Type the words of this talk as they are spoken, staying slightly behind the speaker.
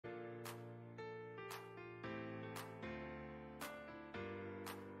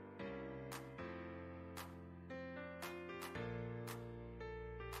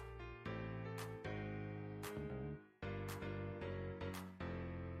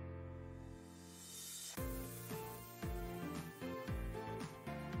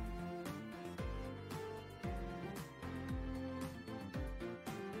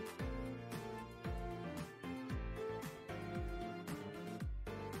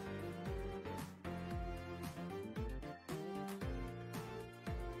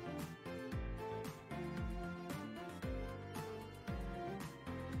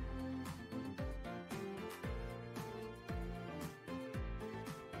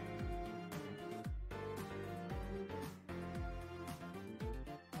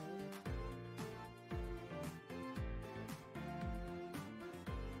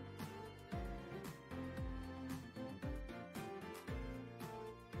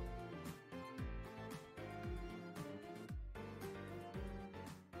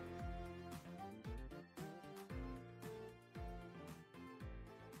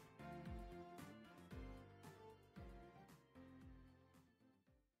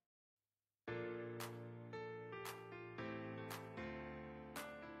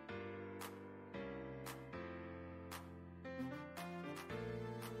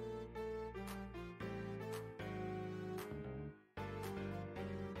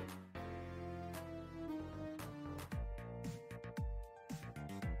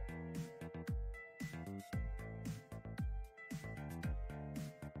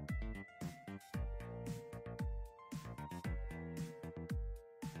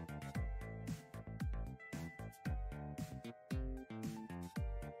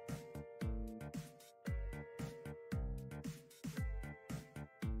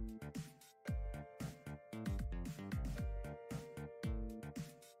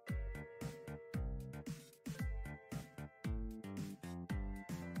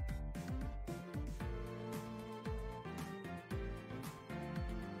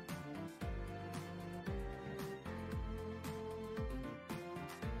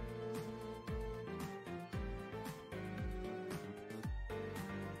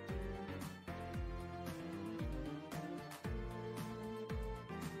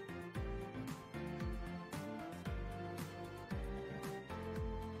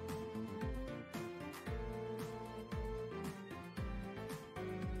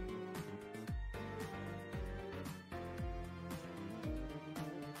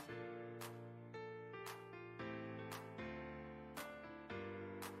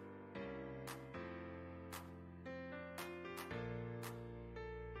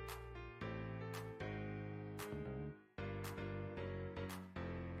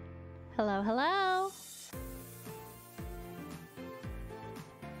Hello, hello.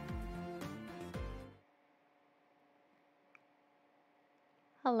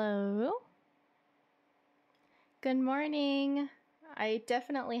 Hello. Good morning. I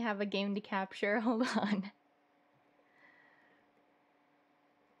definitely have a game to capture. Hold on.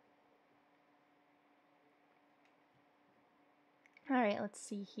 All right, let's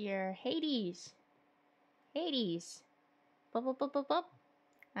see here. Hades. Hades. Bup, bup, bup, bup, bup.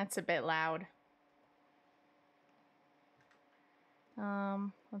 That's a bit loud.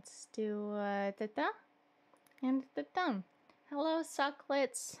 Let's do da-da and da-da. Hello,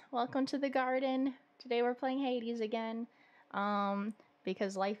 sucklets. Welcome to the garden. Today we're playing Hades again.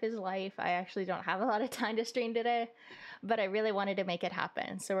 Because life is life. I actually don't have a lot of time to stream today, but I really wanted to make it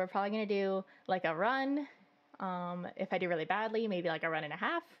happen. So we're probably gonna do like a run. If I do really badly, maybe like a run and a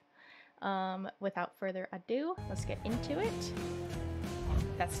half. Without further ado, let's get into it.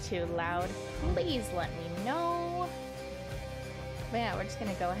 If that's too loud, please let me know. But yeah, we're just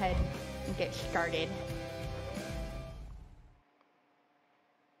gonna go ahead and get started.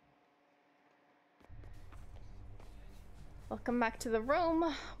 Welcome back to the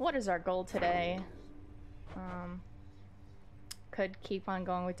room. What is our goal today? Could keep on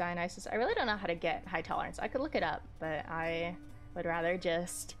going with Dionysus. I really don't know how to get high tolerance. I could look it up, but I would rather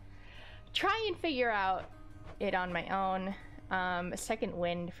just try and figure out it on my own. A second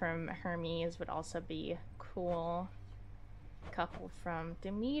wind from Hermes would also be cool. A couple from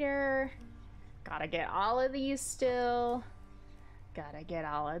Demeter. Gotta get all of these still. Gotta get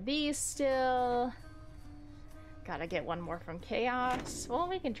all of these still. Gotta get one more from Chaos. Well,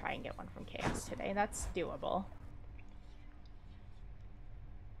 we can try and get one from Chaos today. That's doable.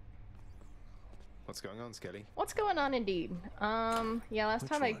 What's going on, Skelly? What's going on indeed? Yeah, last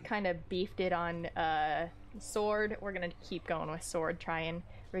time I kind of beefed it on sword. We're gonna keep going with sword, try and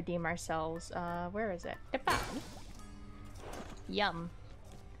redeem ourselves. Where is it? Yum.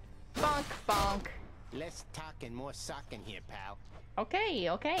 Bonk, bonk. Less talking, more socking here, pal. Okay,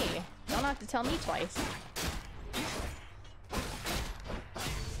 okay. Don't have to tell me twice.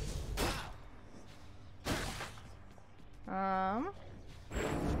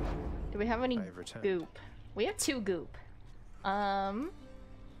 Do we have any goop? We have 2 goop. That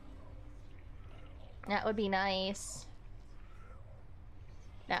would be nice.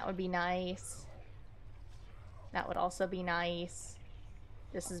 That would be nice. That would also be nice.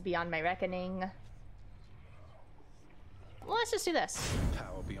 This is beyond my reckoning. Well, let's just do this.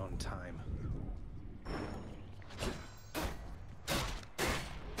 Power beyond time.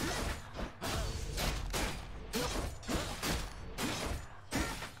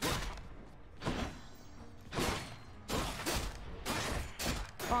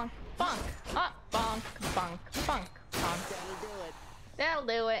 Bonk, bonk, ah, bonk, bonk, bonk, bonk. That'll do it. That'll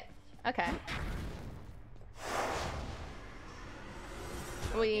do it. Okay.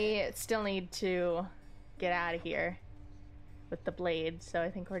 We still need to get out of here with the blade, so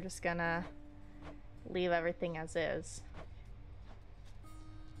I think we're just gonna leave everything as is.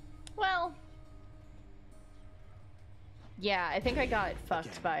 Well, yeah, I think I got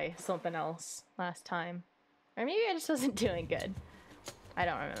fucked by something else last time. Or maybe I just wasn't doing good. I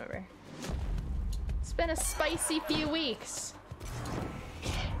don't remember. It's been a spicy few weeks.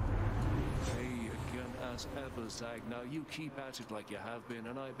 Hey again as ever, Zag. Now you keep at it like you have been,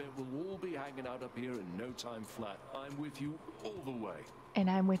 and I bet we'll all be hanging out up here in no time flat. I'm with you all the way. And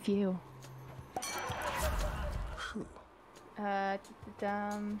I'm with you. Let's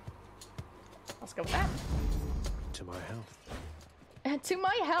go with that. To my health. To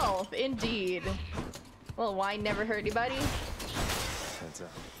my health, indeed. Well, wine never hurt anybody. Heads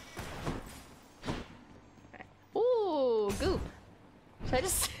up. Ooh, goop. Should I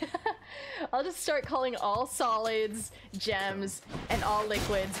just... I'll just start calling all solids gems and all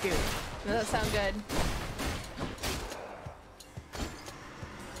liquids goop. Does that sound good?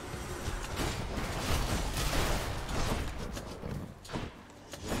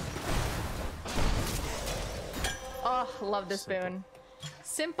 Oh, love this boon.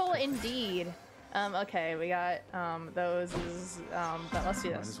 Simple indeed. Okay, we got those. But let's do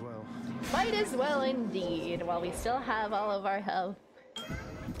this. Might as well. Might as well indeed, while we still have all of our health.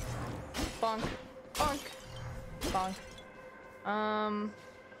 Bonk, bonk, bonk.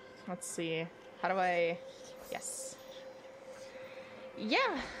 Let's see. How do I? Yes.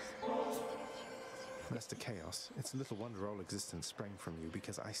 Yeah. Master Chaos, it's little wonder all existence sprang from you,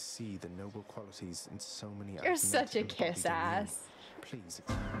 because I see the noble qualities in so many. You're such a kiss ass. Please.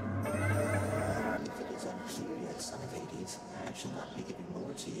 If it is unclear yet, son of Hades, I shall not be giving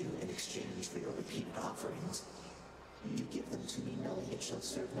more to you in exchange for your repeated offerings. You give them to me knowing it shall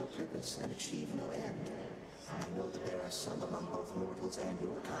serve no purpose and achieve no end. I know that there are some among both mortals and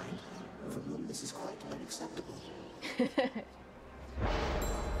your kind for whom this is quite unacceptable.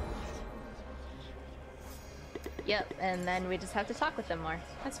 Yep, and then we just have to talk with them more.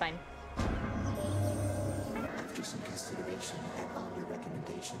 That's fine. After some consideration and on your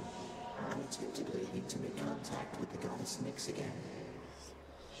recommendation, I tentatively need to make contact with the goddess Nyx again.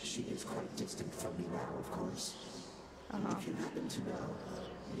 She is quite distant from me now, of course. If you happen to know,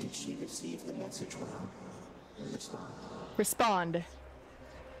 did she receive the message well? Respond. Respond.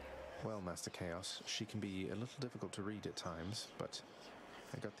 Well, Master Chaos, she can be a little difficult to read at times, but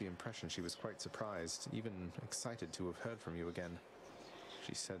I got the impression she was quite surprised, even excited to have heard from you again.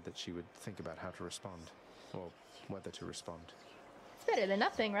 She said that she would think about how to respond, or whether to respond. It's better than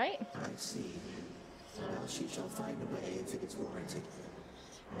nothing, right? I see. Well, she shall find a way if it is warranted.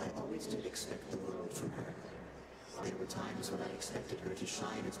 I always did expect the world from her. There were times when I expected her to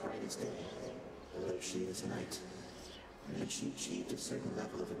shine as bright as day, although she is night. When she achieved a certain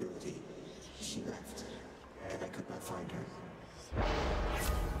level of ability, she left, and I could not find her.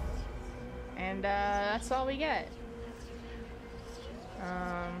 And that's all we get.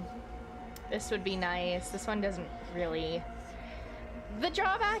 This would be nice. This one doesn't really... The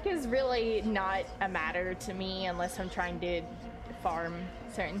drawback is really not a matter to me unless I'm trying to farm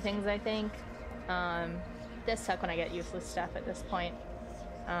certain things, I think. It does suck when I get useless stuff at this point.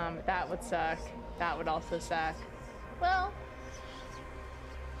 That would suck. That would also suck. Well,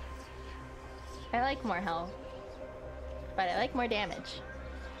 I like more health. But I like more damage.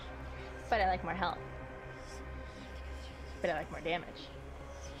 But I like more health. But I like more damage.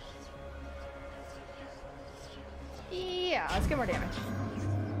 Yeah, let's get more damage.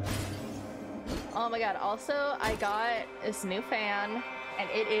 Oh my god, also I got this new fan and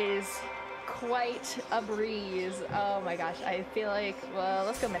it is quite a breeze. Oh my gosh, I feel like, well,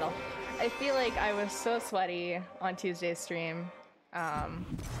 let's go middle. I feel like I was so sweaty on Tuesday's stream.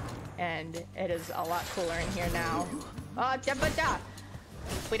 And it is a lot cooler in here now. Oh, da-ba-da!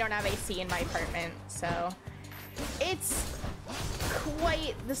 We don't have AC in my apartment, so it's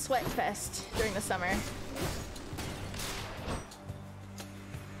quite the sweat fest during the summer.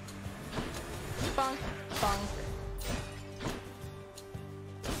 Bonk, bonk.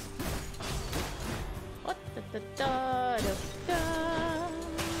 What da-da-da-da-da.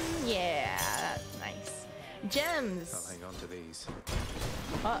 Yeah, that's nice. Gems. I'll hang on to these.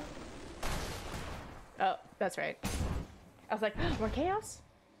 Oh, that's right. I was like, more chaos?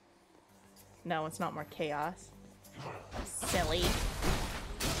 No, it's not more chaos. Silly.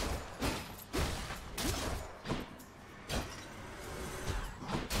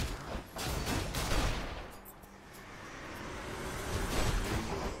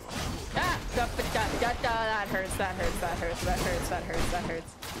 Ah! That hurts, that hurts, that hurts, that hurts, that hurts, that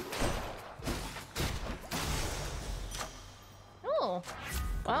hurts. Oh.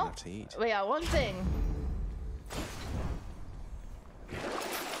 Well, Enough to eat. we got one thing.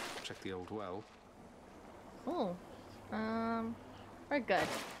 Check the old well. Oh, we're good.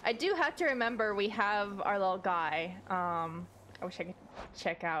 I do have to remember we have our little guy. I wish I could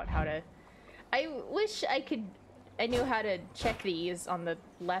check out how to... I wish I knew how to check these on the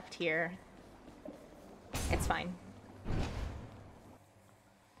left here. It's fine.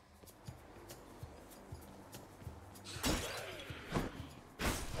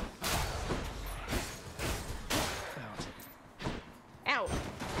 Out.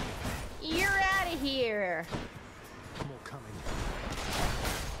 You're out of here. More coming.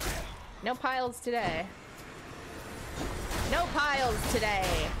 No piles today. No piles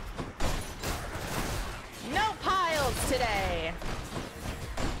today. No piles today.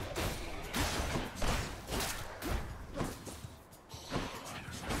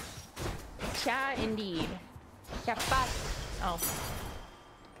 Cha indeed. Cha fuck. Oh.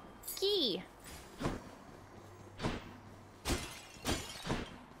 Key.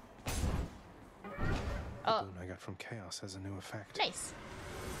 The boon I got from Chaos has a new effect. Nice.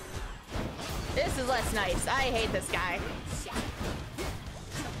 This is less nice. I hate this guy.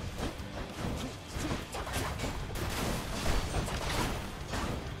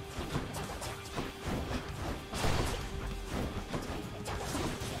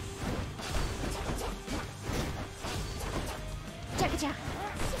 Chaka-cha.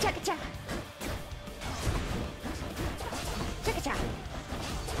 Chaka-cha. Chaka-cha.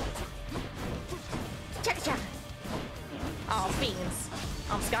 Chaka-cha. Oh, beans.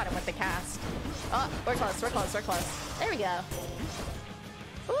 Almost got him with the cast. Oh, we're close, we're close, we're close. There we go.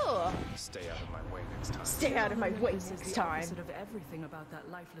 Ooh. Stay out of my way next time. Stay out of my way This is next the time. opposite of everything about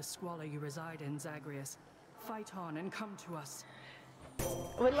that lifeless squalor you reside in, Zagreus. fight on and come to us.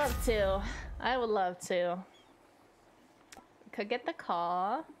 Would love to. I would love to. Could get the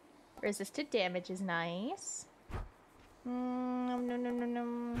call. Resisted damage is nice. Nom, nom, nom, nom,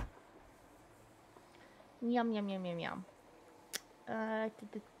 nom. Yum, yum, yum, yum, yum. Da,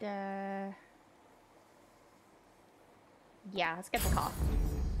 da, da. Yeah, let's get the call.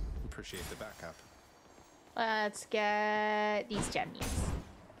 Appreciate the backup. Let's get these gemmies.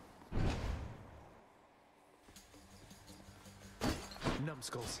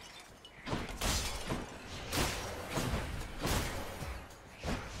 Numbskulls.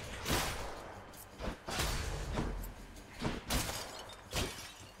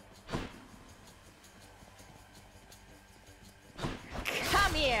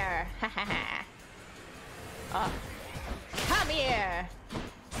 Come here! Ha ha ha! Oh. Come here!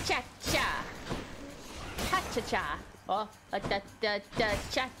 Cha-cha! Ha-cha-cha! Oh,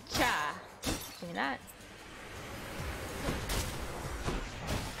 da-da-da-cha-cha! Give me that.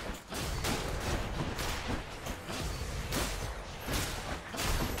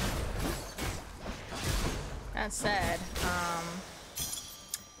 That said,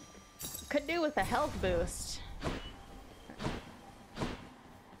 could do with a health boost.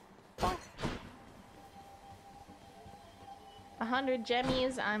 100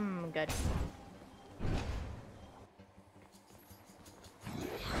 gemmies, I'm good.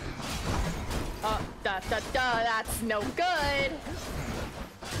 Oh, that's no good.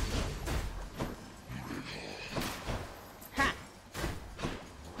 Ha.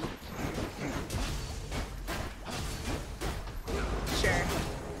 Sure.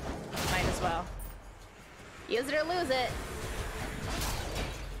 Might as well. Use it or lose it.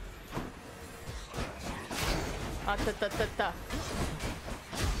 Oh,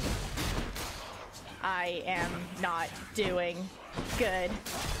 I am not doing good.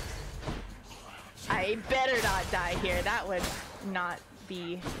 I better not die here. That would not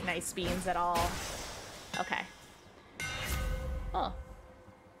be nice beans at all. Okay. Oh.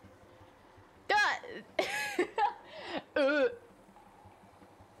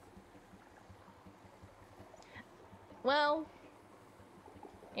 Well,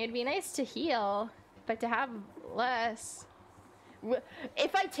 it'd be nice to heal, but to have less.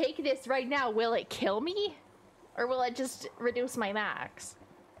 If I take this right now, will it kill me? Or will it just reduce my max?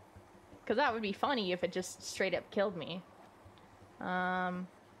 Because that would be funny if it just straight up killed me. I'm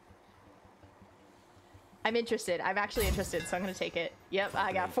interested. I'm actually interested, so I'm gonna take it. Yep,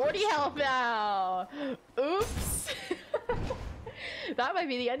 I got 40 health now! Oops! That might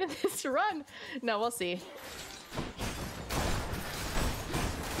be the end of this run. No, we'll see.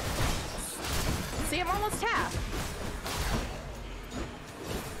 See, I'm almost half.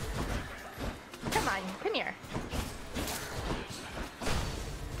 Come on, come here.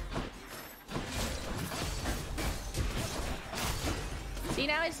 See,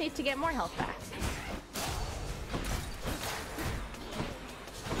 now I just need to get more health back.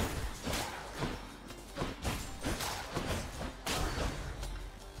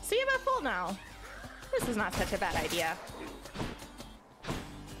 See, I'm at full now. This is not such a bad idea.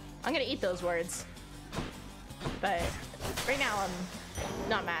 I'm gonna eat those words. But right now I'm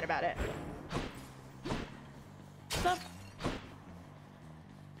not mad about it. So,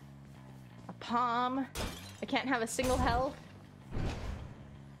 a palm. I can't have a single health.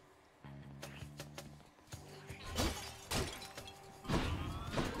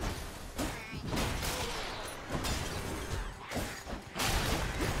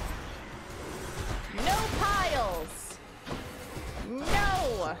 No piles.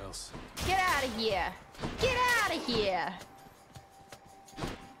 No. Get out of here. Get out of here.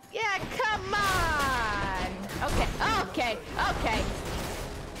 Yeah, come on. Okay, okay, okay.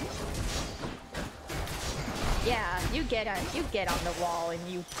 Yeah, you get on the wall and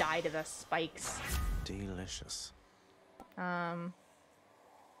you die to the spikes. Delicious. So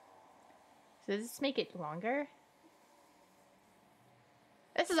does this make it longer?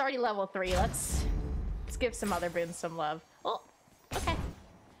 This is already level 3. Let's give some other boons some love. Oh, okay.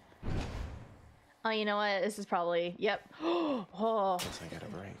 Oh, you know what? This is probably... Yep. Oh. I get a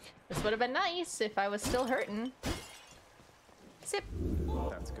break. This would have been nice if I was still hurting. Sip.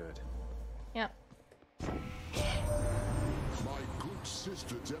 That's good. Yep. My good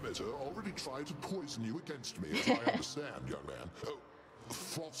sister Demeter already tried to poison you against me, as I understand, young man. Oh,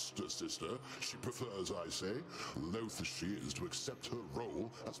 foster sister, she prefers, I say, loath as she is to accept her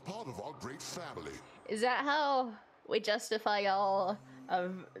role as part of our great family. Is that how we justify all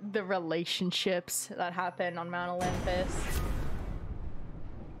of the relationships that happen on Mount Olympus?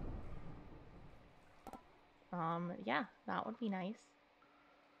 Yeah, that would be nice.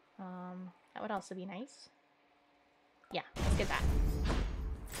 That would also be nice. Yeah, let's get that.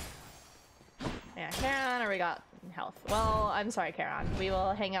 Yeah, Charon, or we got health. Well, I'm sorry, Charon. We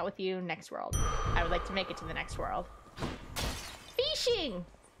will hang out with you next world. I would like to make it to the next world. Fishing!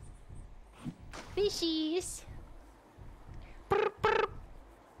 Fishies! Brr, brr.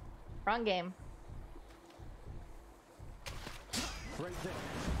 Wrong game. Right there.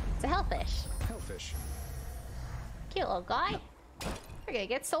 It's a hellfish. Hellfish. Cute little guy. We're gonna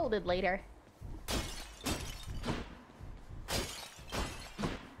get solded later.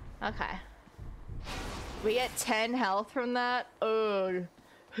 Okay. We get 10 health from that? Ugh.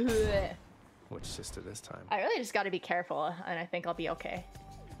 Which sister this time? I really just gotta be careful, and I think I'll be okay.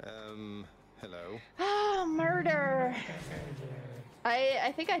 Hello? Ah, murder!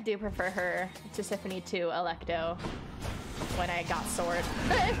 I think I do prefer her to Tiffany to Electo when I got sword.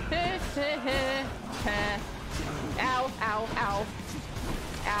 Ow, ow, ow.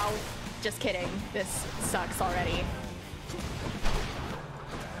 Ow. Just kidding. This sucks already.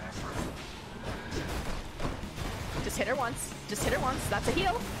 Just hit her once. Just hit her once. That's a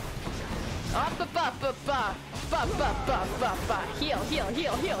heal. Up, ba, ba, ba, ba. Ba, ba, ba, ba, ba. Heal, heal,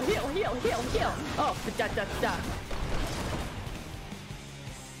 heal, heal, heal, heal, heal, heal. Oh, da, da, da.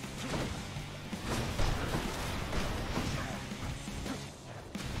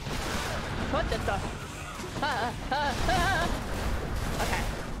 What the? Okay.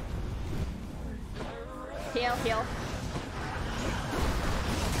 Heal, heal.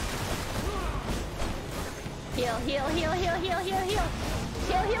 Heal, heal, heal, heal, heal, heal, heal.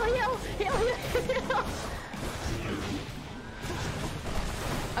 Heal, heal, heal, heal, heal.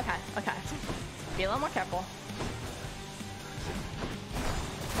 Okay, okay. Be a little more careful.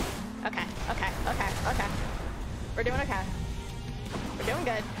 Okay, okay, okay, okay. We're doing okay. We're doing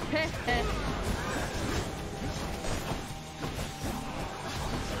good.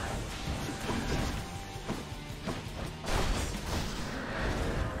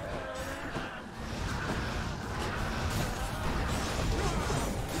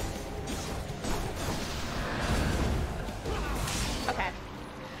 Okay.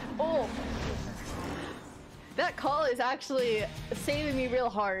 Oh! That call is actually saving me real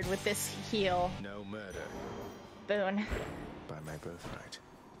hard with this heal. No murder. Boon. By my birthright.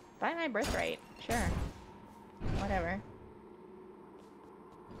 By my birthright. Sure. Whatever.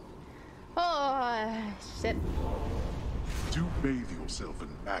 Oh, shit. Do bathe yourself in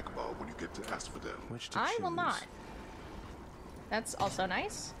magma when you get to Asphodel. Which to I will choose? not. That's also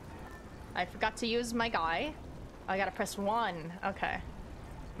nice. I forgot to use my guy. I gotta press 1. Okay.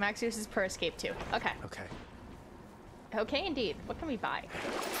 Max uses per escape too. Okay. Okay. Okay, indeed. What can we buy?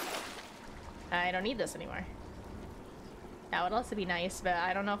 I don't need this anymore. That would also be nice, but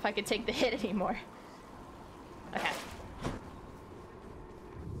I don't know if I could take the hit anymore. Okay.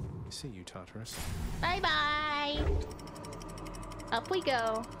 See you, Tartarus. Bye-bye! Up we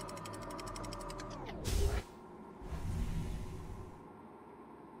go.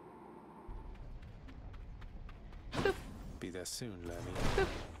 Boop, Be there soon, Lemmy. boop,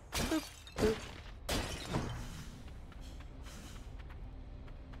 boop, boop.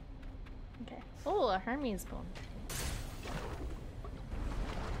 Okay. Oh, a Hermes bone.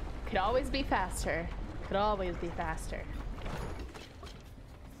 Could always be faster. Could always be faster.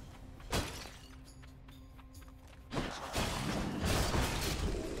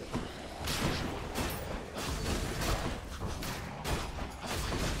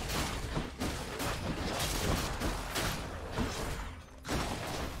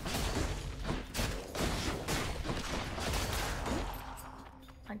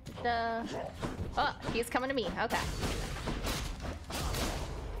 Oh, he's coming to me. Okay.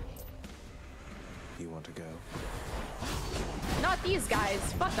 You want to go? Not these guys.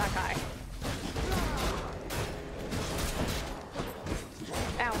 Fuck that guy.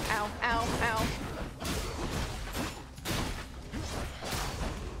 Ow, ow, ow, ow.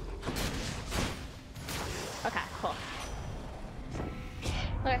 Okay, cool.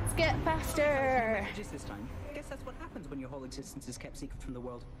 Let's get faster. Just this time. Guess that's what happens when your whole existence is kept secret from the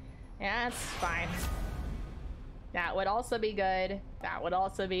world. Yeah, that's fine. That would also be good. That would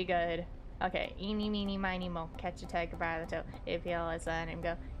also be good. Okay, eeny, meeny, miny, mo. Catch a tiger by the toe. If you listen him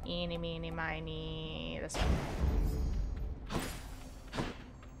go, eeny, meeny, miny. This one.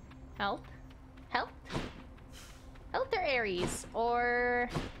 Health? Health? Health or Aries? Or...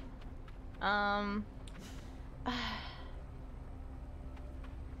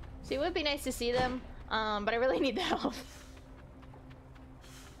 See, it would be nice to see them, but I really need the health.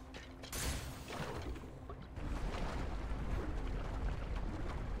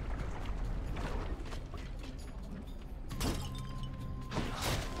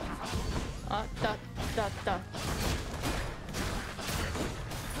 Da, da, da.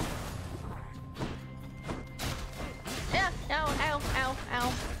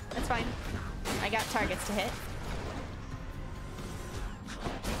 fine. I got targets to hit.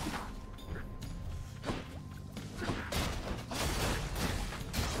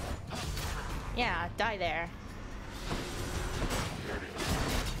 Yeah, die there.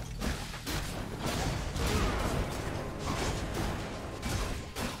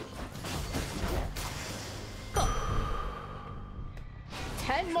 Cool.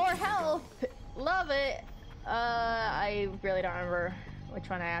 10 more health! Love it! I really don't remember which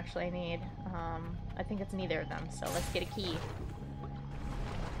one I actually need. I think it's neither of them, so let's get a key.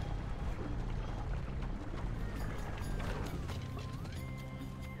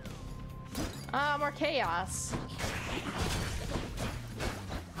 More chaos.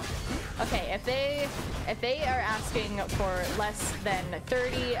 Okay, if they are asking for less than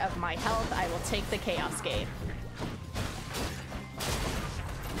 30 of my health, I will take the chaos gate.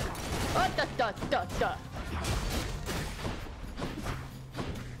 Oh, da, da, da, da.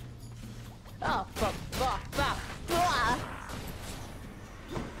 Oh, ba, ba, ba, ba.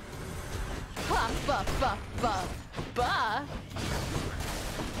 Ba, ba, ba, ba, ba.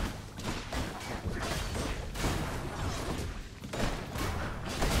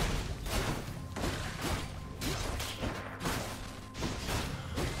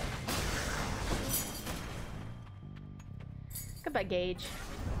 Goodbye, Gage.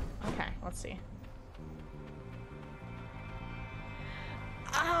 Okay, let's see.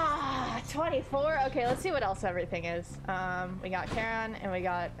 Ah, 24. Okay, let's see what else everything is. We got Charon and we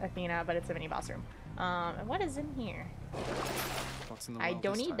got Athena, but it's a mini boss room. And what is in here? What's in the I world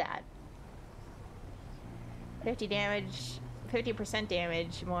don't this need time? that. 50 damage, 50%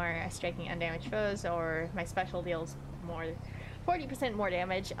 damage, more striking undamaged foes, or my special deals more, 40% more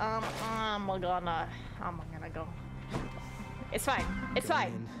damage. I'm gonna go. It's fine. It's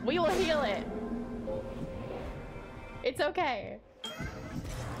fine. We will heal it. It's okay.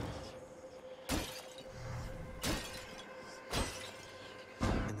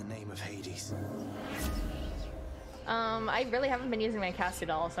 In the name of Hades. I really haven't been using my cast at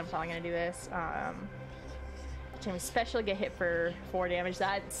all, so I'm probably gonna do this. Can we special get hit for 4 damage?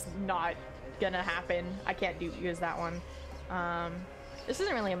 That's not gonna happen. I can't use that one. This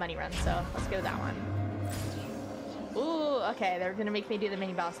isn't really a money run, so let's go to that one. Ooh, okay, they're gonna make me do the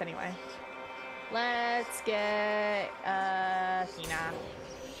mini boss anyway. Let's get Athena.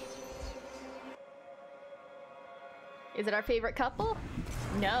 Is it our favorite couple?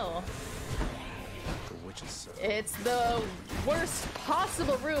 No. The witches. It's the worst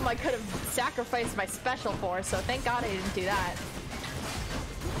possible room I could have sacrificed my special for, so thank God I didn't do that.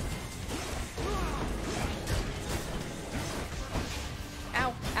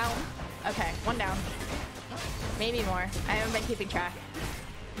 Ow, ow. Okay, one down. Maybe more. I haven't been keeping track.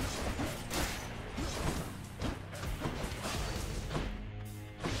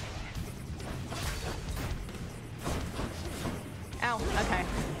 Ow, okay.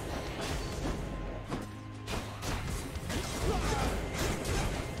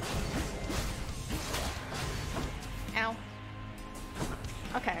 Ow.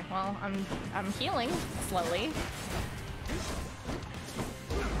 Okay, well, I'm healing slowly.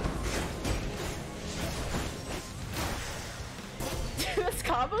 This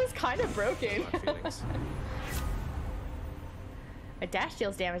combo is kind of broken. A dash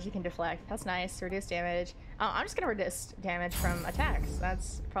deals damage you can deflect. That's nice. Reduce damage. I'm just gonna reduce damage from attacks.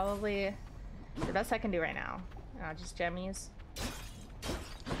 That's probably the best I can do right now. Just gemmies.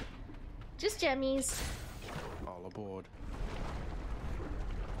 Just gemmies. All aboard.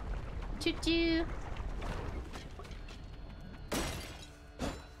 Choo-choo.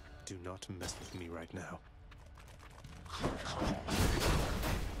 Do not mess with me right now.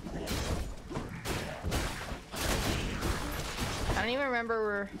 I don't even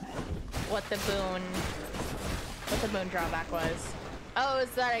remember what the boon drawback was. Oh,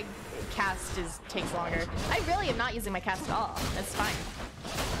 it's that I cast takes longer. I really am not using my cast at all. That's fine.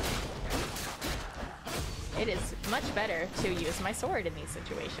 It is much better to use my sword in these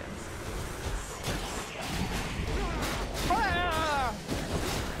situations. Ah!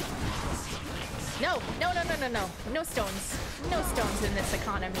 No, no, no, no, no, no. No stones. No stones in this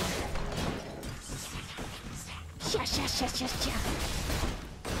economy. Sha, sha, sha, sha, sha.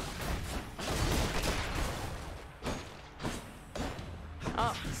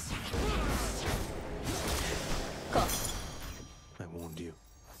 Oh. Cool. I warned you.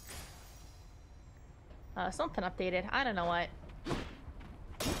 Something updated. I don't know what.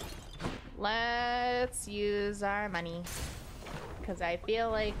 Let's use our money. Because I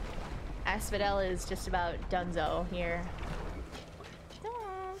feel like Asphodel is just about donezo here.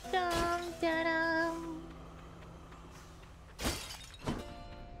 Dum, dum, da-dum.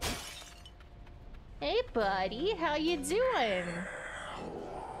 buddy. How you doing?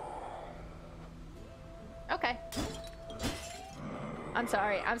 Okay. I'm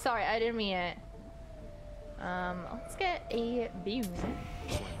sorry. I didn't mean it. Let's get a boon.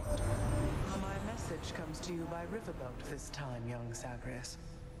 My message comes to you by riverboat this time, young Zagreus.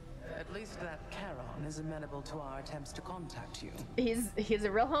 At least that Charon is amenable to our attempts to contact you. He's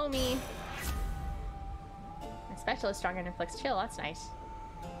a real homie. My specialist stronger and inflicts chill. That's nice.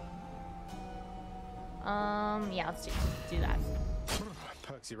 Yeah, let's do that.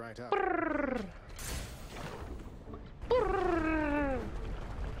 Perks you right up.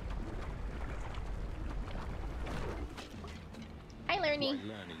 Hi, Lerny. Why,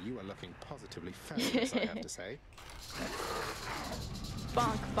 Lerny, you are looking positively fabulous, I have to say.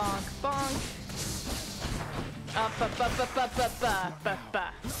 Bonk, bonk, bonk. Ba ba ba ba ba ba ba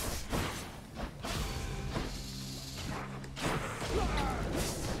ba.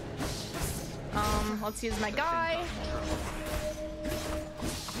 Let's use my guy.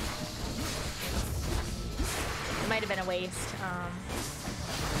 It might have been a waste.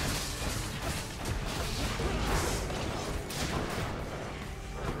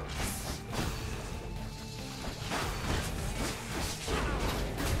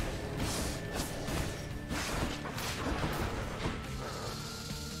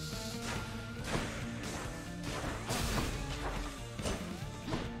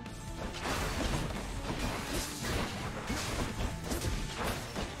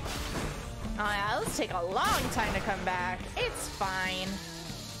 Oh yeah, those take a long time to come back. It's fine.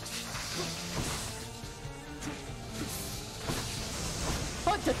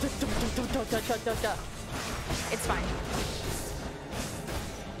 It's fine.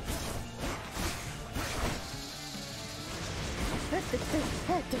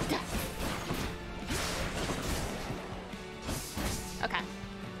 Okay.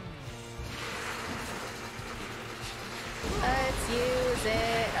 Let's use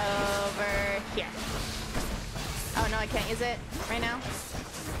it over here. Oh no, I can't use it right now.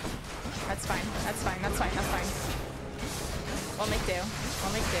 That's fine. That's fine. That's fine. That's fine. We'll make do.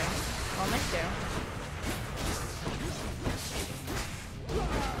 We'll make do. We'll make do.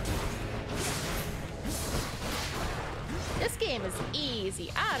 This game is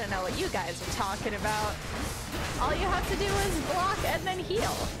easy. I don't know what you guys are talking about. All you have to do is block and then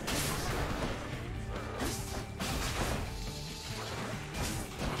heal.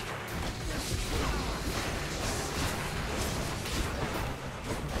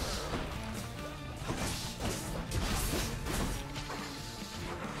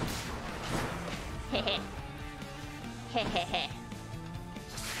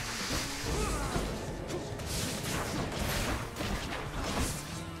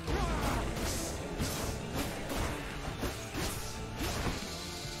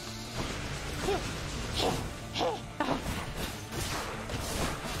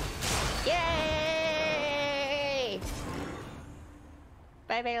 Yay!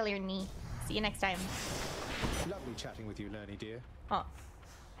 Bye bye, Lerny. See you next time. Lovely chatting with you, Lerny dear. Oh.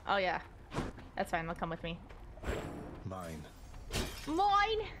 Oh yeah. That's fine, they'll come with me. Mine.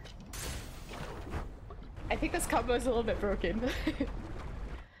 Mine! I think this combo is a little bit broken.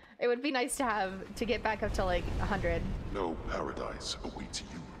 It would be nice to have to get back up to like 100. No paradise awaits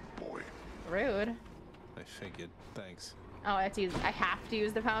you, boy. Rude. I figured. Thanks. Oh, I have to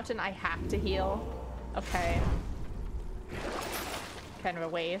use the fountain. I have to heal. Okay. Kind of a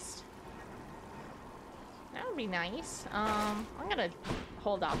waste. That would be nice. I'm gonna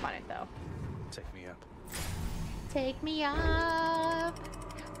hold off on it though. Take me up. Take me up,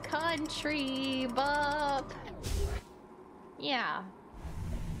 country buck. Yeah.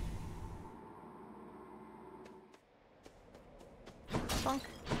 Bonk.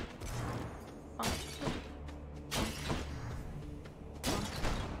 Bonk.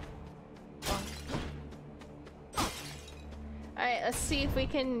 Alright, let's see if we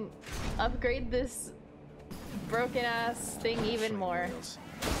can upgrade this broken ass thing even more.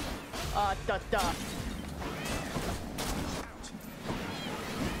 Duh.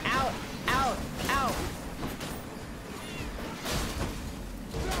 Out, out, out.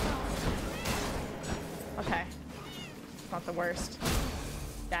 Okay. Not the worst.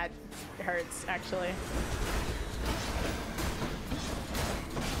 That hurts, actually.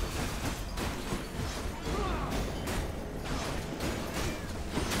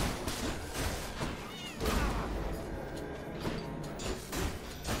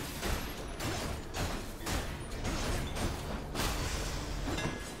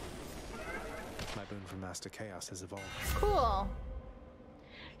 My boon from Master Chaos has evolved. Cool.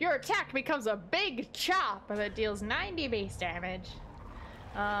 Your attack becomes a big chop that deals 90 base damage.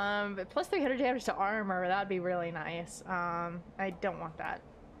 But plus 300 damage to armor, that'd be really nice. I don't want that.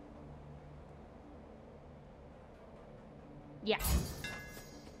 Yeah.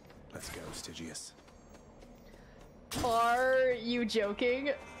 Let's go, Stygius. Are you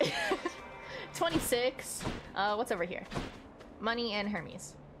joking? 26. What's over here? Money and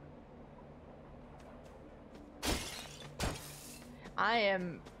Hermes.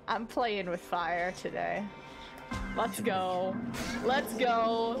 I'm playing with fire today. Let's go. Let's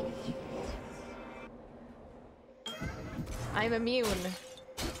go. I'm immune.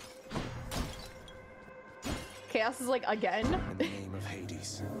 Chaos is like again. In the name of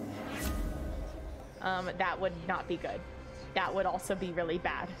Hades. That would not be good. That would also be really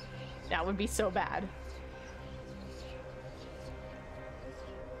bad. That would be so bad.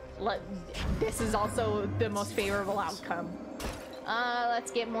 This is also the most favorable outcome.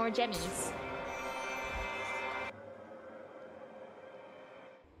 Let's get more gemmies.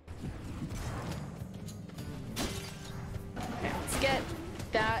 Okay, let's get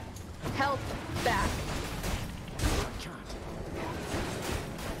that health back.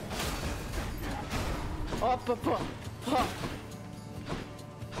 Oh.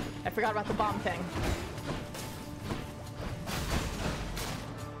 I forgot about the bomb thing.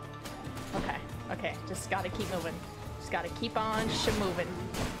 Okay, just gotta keep moving. Just gotta keep on moving.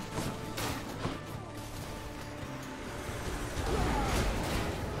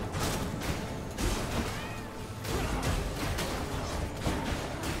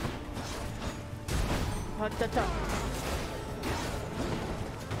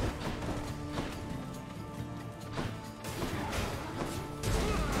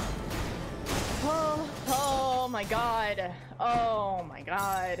 Oh my god. Oh my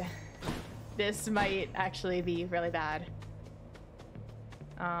god. This might actually be really bad.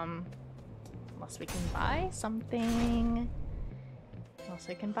 Unless we can buy something. Unless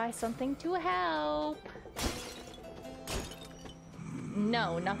I can buy something to help.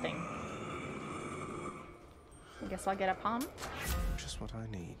 No, nothing. I guess I'll get a palm. Just what I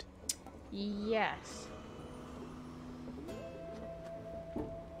need. Yes.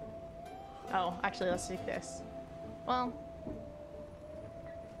 Oh, actually, let's take this. Well.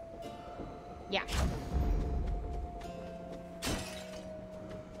 Yeah.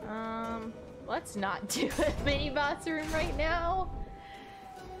 Let's not do a mini boss room right now.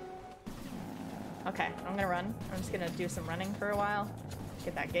 Okay, I'm gonna run. I'm just gonna do some running for a while.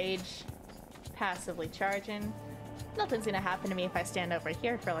 Get that gauge. Passively charging. Nothing's gonna happen to me if I stand over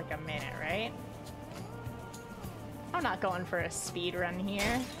here for like a minute, right? I'm not going for a speed run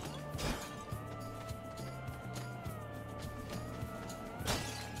here.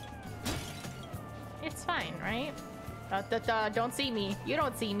 It's fine, right? Don't see me. You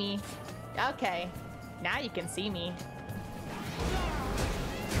don't see me. Okay. Now you can see me.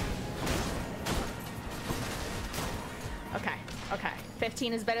 Okay. Okay.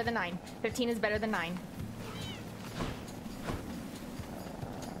 15 is better than 9. 15 is better than 9.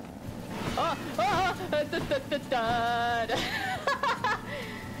 Oh! Oh!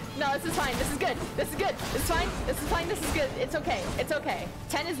 No, this is fine. This is good. This is good. This is fine. This is fine. This is good. It's okay. It's okay.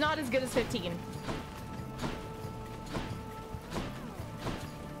 10 is not as good as 15.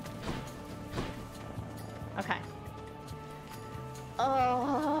 Okay.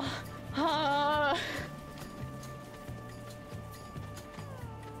 Oh.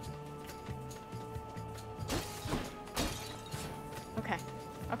 Okay.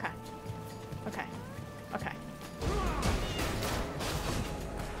 Okay. Okay. Okay.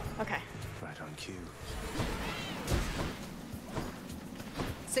 Okay. Right on cue.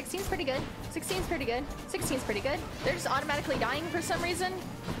 16's pretty good. 16's pretty good. 16's pretty good. They're just automatically dying for some reason.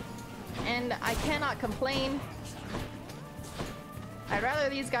 And I cannot complain. I'd rather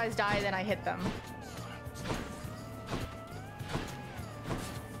these guys die than I hit them.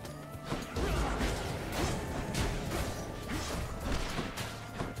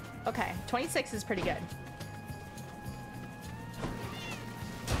 Okay, 26 is pretty good.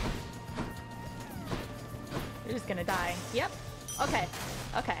 You're just gonna die. Yep. Okay.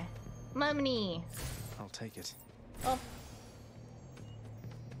 Okay. Money. I'll take it. Oh.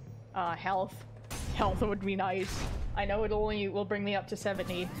 Health. Health would be nice. I know it only will bring me up to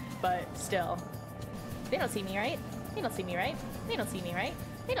 70, but still. They don't see me, right? They don't see me, right? They don't see me, right?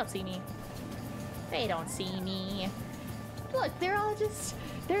 They don't see me. They don't see me. Look, they're all just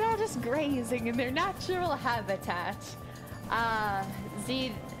grazing in their natural habitat.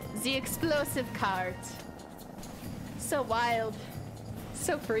 The explosive cart. So wild.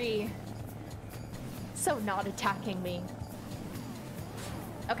 So free. So not attacking me.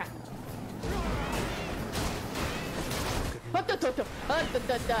 Okay.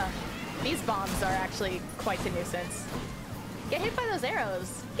 These bombs are actually quite the nuisance. Get hit by those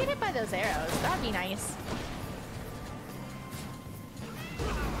arrows. Get hit by those arrows. That'd be nice.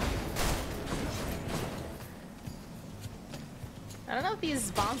 I don't know if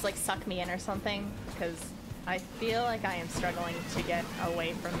these bombs like suck me in or something, because I feel like I am struggling to get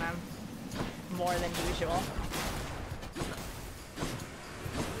away from them more than usual.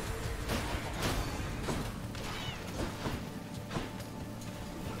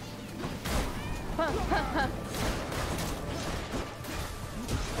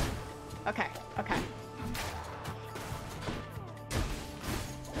 Okay, okay.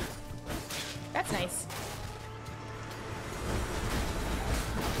 That's nice.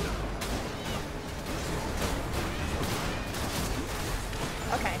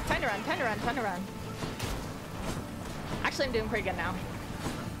 Okay, time to run, time to run, time to run. Actually, I'm doing pretty good now.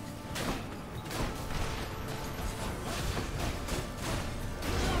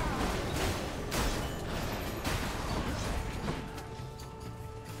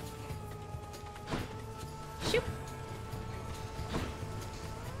 Shoop.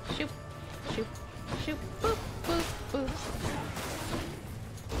 Shoop. Shoop. Shoop. Boop. Boop. Boop.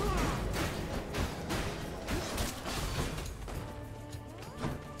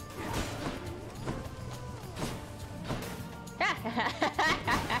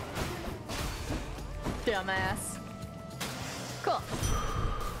 Dumbass. Cool.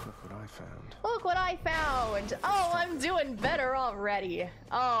 Look what I found. Look what I found! Oh, I'm doing better already.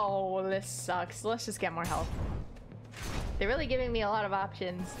 Oh, this sucks. Let's just get more health. They're really giving me a lot of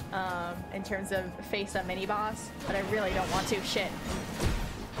options in terms of face a mini boss, but I really don't want to. Shit.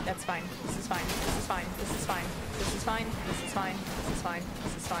 That's fine. This is fine. This is fine. This is fine. This is fine. This is fine.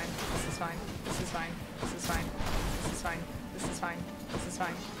 This is fine. This is fine. This is fine. This is fine. This is fine. This is fine. This is fine. This is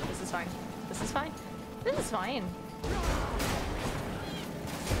fine. This is fine. This is fine. This is fine.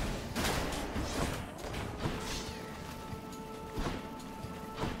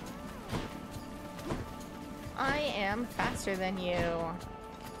 I am faster than you,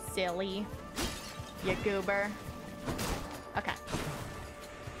 silly. You goober. Okay.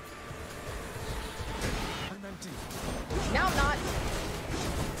 Now I'm not.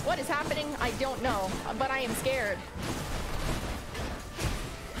 What is happening? I don't know, but I am scared.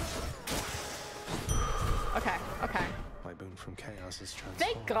 Okay, okay. My boon from chaos is transformed.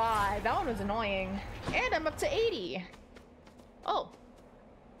 Thank God, that one was annoying. And I'm up to 80. Oh.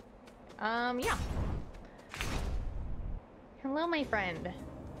 Yeah. Hello, my friend.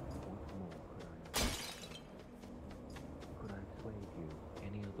 Could I have swayed you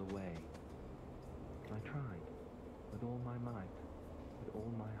any other way? I tried. With all my might. With all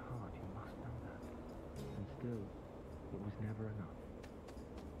my heart, you must know that. And still, it was never enough.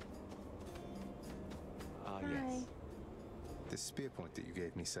 Yes. This spear point that you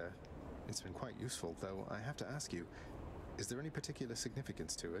gave me, sir, it's been quite useful, though I have to ask you, is there any particular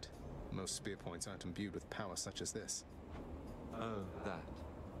significance to it? Most spear points aren't imbued with power such as this. Oh, that.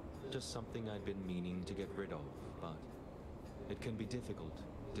 Just something I'd been meaning to get rid of, but it can be difficult,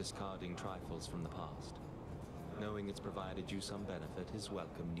 discarding trifles from the past. Knowing it's provided you some benefit is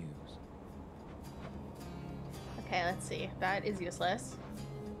welcome news. Okay, let's see. That is useless.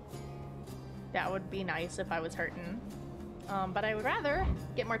 That would be nice if I was hurting. But I would rather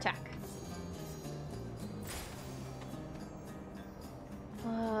get more tech.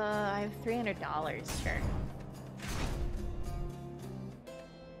 I have $300, sure.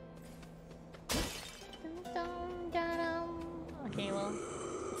 Okay, well,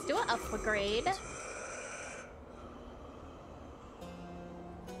 let's do an upgrade.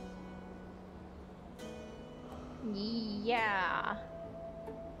 Yeah.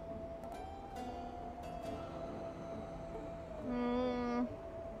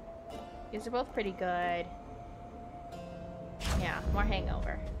 These are both pretty good. Yeah, more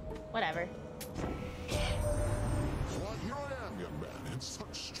hangover. Whatever. Why, here I am, young man, in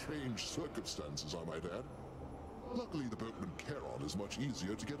such strange circumstances, I might add. Luckily, the boatman Charon is much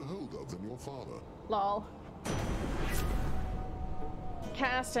easier to get a hold of than your father. Lol.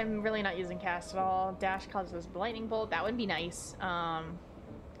 Cast, I'm really not using cast at all. Dash causes lightning bolt, that would be nice. And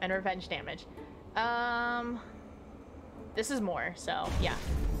revenge damage. This is more, so yeah.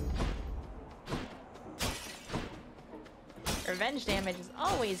 Revenge damage is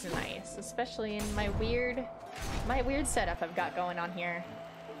always nice, especially in my weird setup I've got going on here.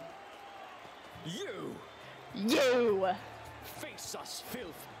 You! Face us,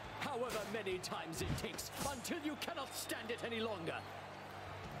 filth, however many times it takes, until you cannot stand it any longer.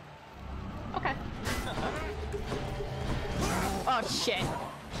 Okay. Oh shit.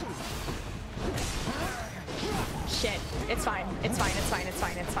 Shit. It's fine. It's fine. It's fine. It's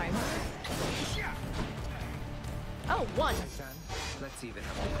fine. It's fine. Oh, one. Let's see this.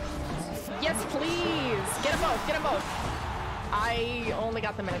 Yes, please. Get them both. Get them both. I only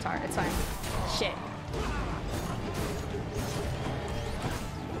got the Minotaur. It's fine. Shit.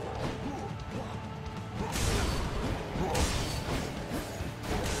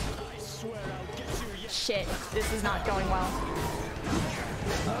 Shit. This is not going well.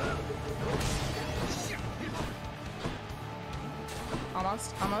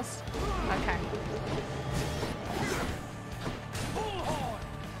 Almost. Almost. Okay.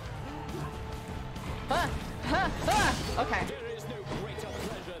 Okay. There is no greater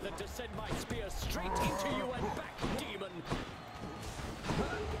pleasure than to send my spear straight into you and back, demon.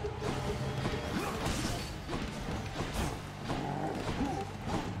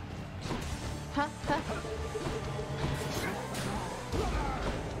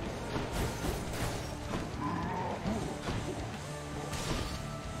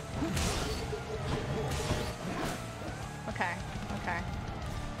 Okay. Okay.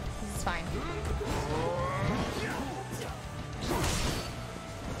 This is fine.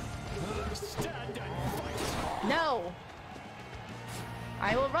 Stand and fight. No!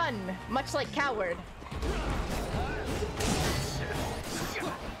 I will run, much like Coward.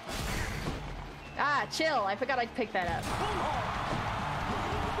 Ah, chill. I forgot I'd pick that up.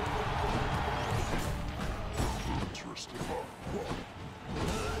 Interesting.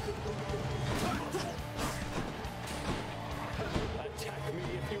 Attack me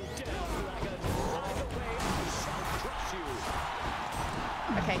if you dare, dragon. Either way, I shall crush you.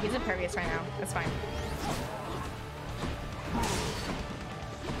 Okay, he's impervious right now. That's fine.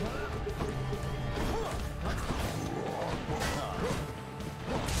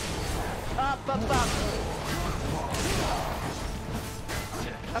 Up, up, up.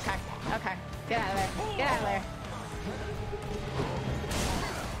 Okay, okay. Get out of there. Get out of there.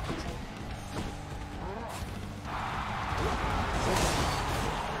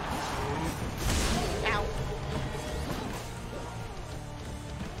 Ow.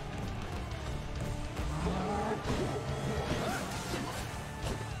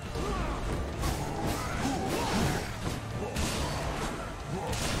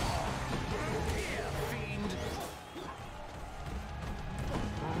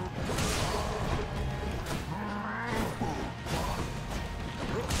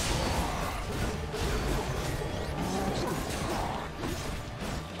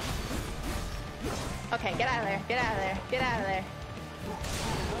 Okay, get out of there. Get out of there. Get out of there.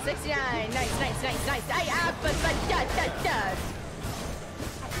 69. Nice, nice, nice, nice.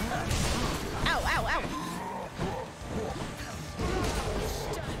 Ow, ow, ow.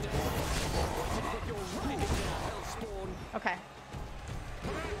 Okay.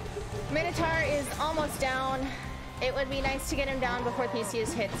 Minotaur is almost down. It would be nice to get him down before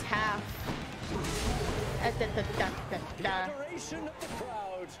Theseus hits half. Adoration of the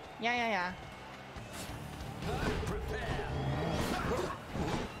crowd. Yeah, yeah, yeah.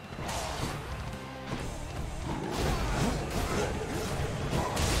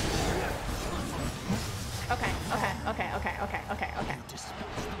 Okay, okay, okay, okay, okay, okay, okay.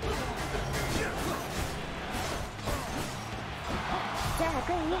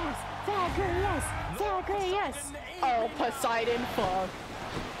 Zagreus! Zagreus! Zagreus! Oh, Poseidon, fuck.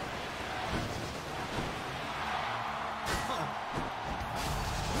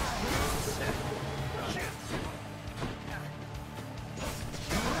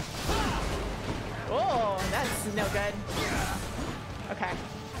 Oh, that's no good. Okay.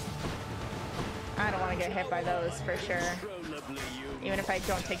 I don't want to get hit by those for sure. Even if I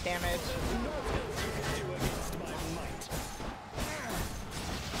don't take damage.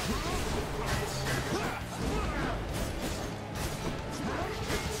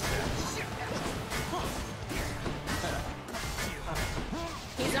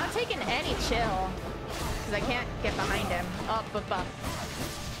 He's not taking any chill. Because I can't get behind him. Up, up, up.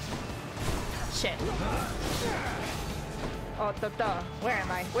 Shit. Oh, where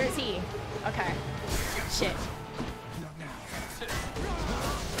am I? Where's he? Okay. Shit.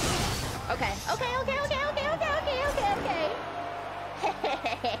 Okay. Okay, okay, okay, okay, okay, okay, okay, okay.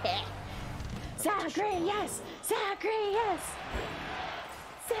 Zagreus! Zagreus!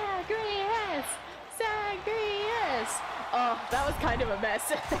 Zagreus! Zagreus! Oh, that was kind of a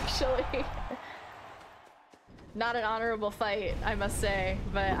mess, actually. Not an honorable fight, I must say,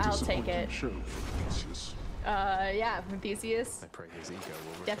 but I'll take it. Show for Theseus. Yeah, from Theseus. I pray his ego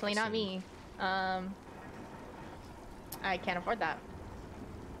will Definitely not me. I can't afford that.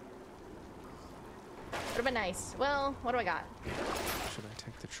 Would have been nice. Well, what do I got? Should I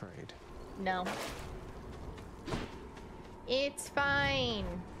take the trade? No. It's fine.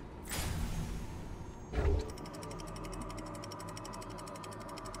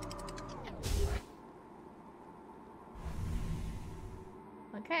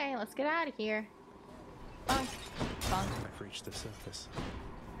 Okay, let's get out of here. Bonk. Bonk. I've reached the surface.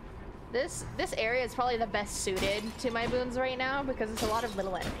 This area is probably the best suited to my boons right now because it's a lot of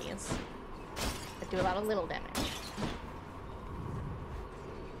little enemies that do a lot of little damage.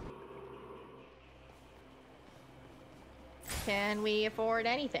 Can we afford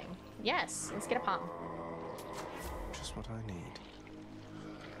anything? Yes, let's get a palm. Just what I need.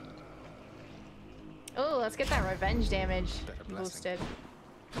 Oh, let's get that revenge damage boosted.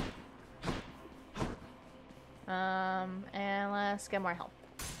 And let's get more health.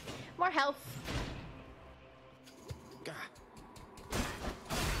 More health. Gah.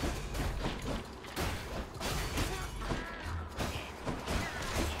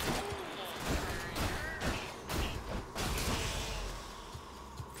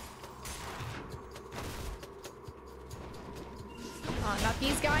 Oh, not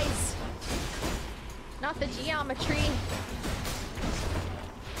these guys. Not the geometry.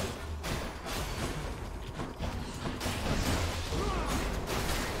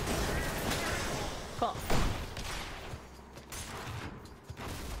 Cool.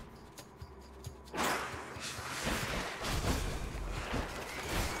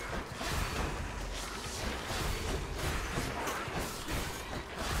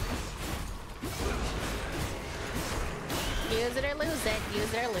 Use it or lose it.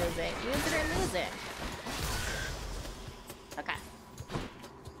 Use it or lose it. Use it or lose it. Okay.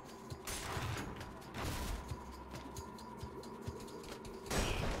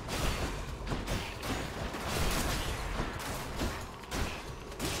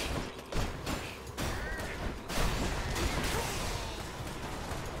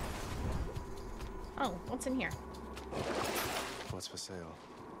 Oh, what's in here? What's for sale?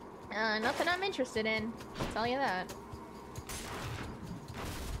 Nothing I'm interested in. I'll tell you that.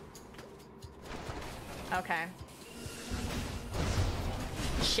 Okay.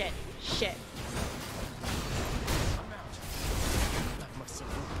 Shit. Shit.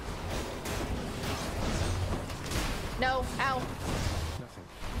 No. Ow. Nothing.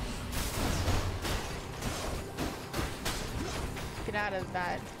 Get out of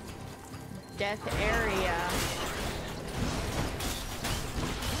that death area.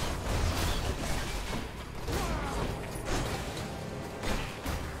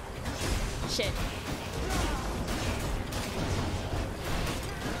 Shit.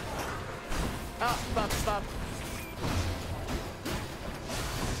 Oh, bub.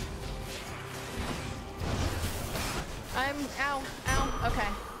 Ow. Okay.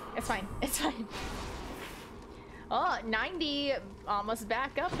 It's fine. It's fine. Oh, 90. Almost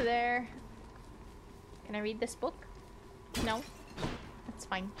back up there. Can I read this book? No. That's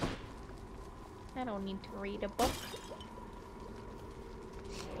fine. I don't need to read a book.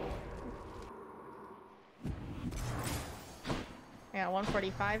 Yeah,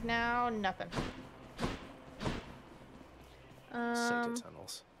 145 now. Nothing. Satyr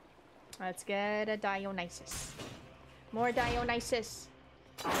tunnels. Let's get a Dionysus. More Dionysus.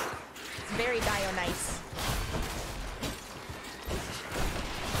 It's very Dionysus.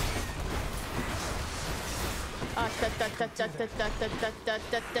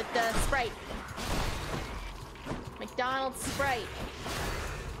 Sprite. McDonald's Sprite.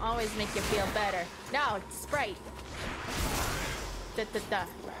 Always make you feel better. No, it's Sprite.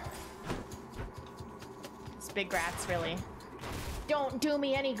 It's big rats, really. Don't do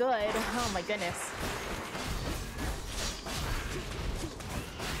me any good. Oh my goodness.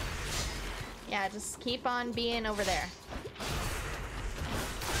 Yeah, just keep on being over there.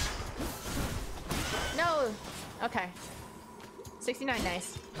 No! Okay. 69,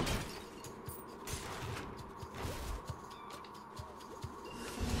 nice.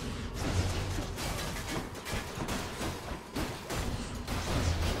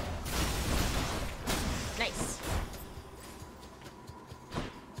 Nice.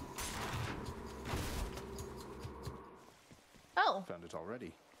 Oh. Found it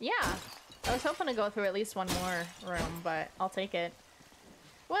already. Yeah. I was hoping to go through at least one more room, but I'll take it.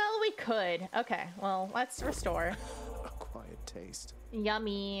 Well, we could. Okay, well, let's restore. A quiet taste.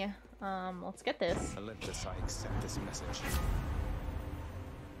 Yummy. Let's get this. Olympus, I accept this message.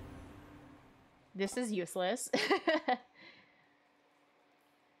 This is useless.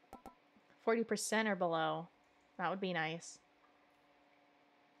 40% or below. That would be nice.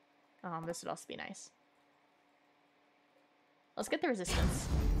 This would also be nice. Let's get the resistance.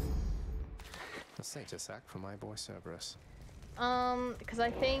 A satyr sack for my boy Cerberus. Because I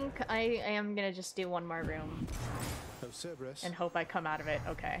think I am gonna just do one more room. Oh, Cerberus. and hope I come out of it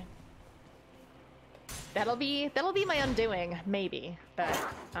okay. That'll be my undoing, maybe, but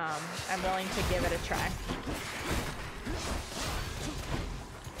I'm willing to give it a try.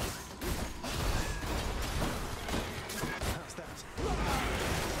 How's that?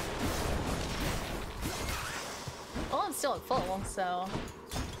 Well, I'm still at full, so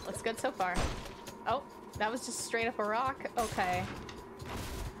looks good so far. Oh, that was just straight up a rock? Okay.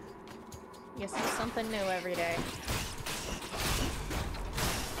 Guess there's something new every day.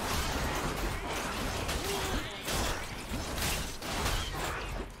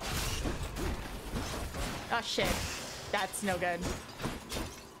 Oh shit. That's no good.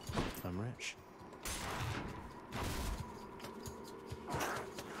 I'm rich.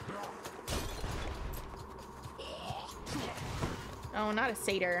 Oh, not a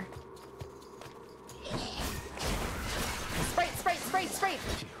satyr. Sprite, sprite, sprite, sprite!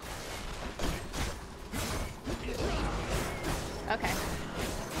 Okay.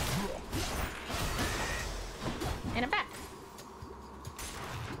 And I'm back.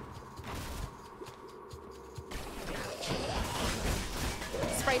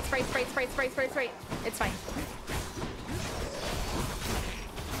 Sprite, sprite, sprite, sprite, sprite, sprite, sprite. It's fine.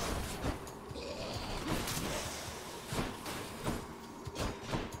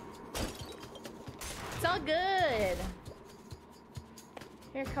 It's all good.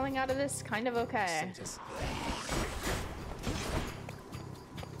 You're coming out of this kind of okay.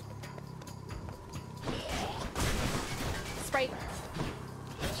 Sprite.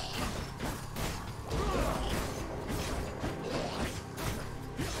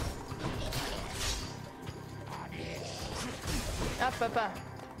 Up.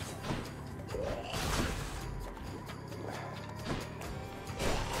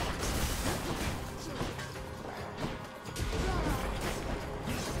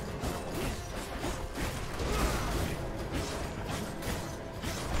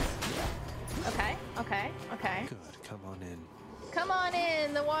 Okay. Good, come on in. Come on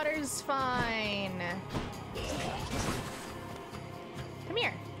in, the water's fine. Come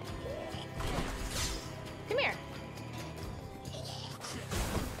here. Come here.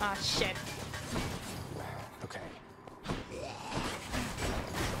 Ah, shit. Okay.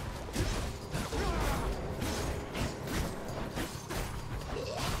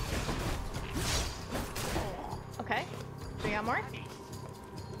 Okay. Do we got more?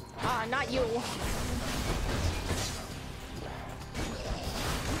 Ah, not you.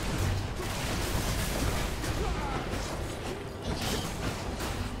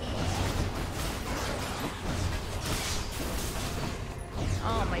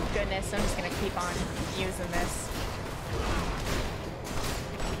 Oh my goodness, I'm just gonna keep on using this.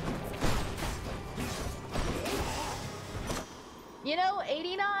 You know,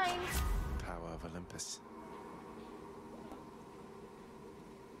 89! Power of Olympus.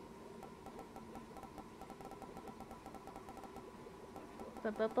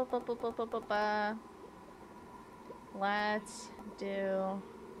 Let's do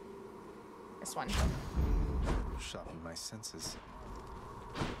this one. Sharpen my senses.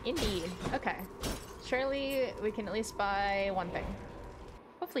 Indeed. Okay. Surely we can at least buy one thing.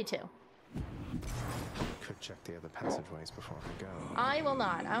 Hopefully two. Could check the other passageways before I go. I will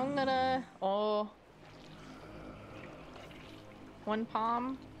not. I'm gonna... Oh. One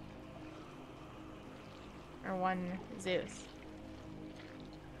palm. Or one Zeus.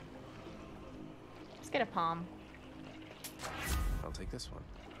 Let's get a palm. I'll take this one.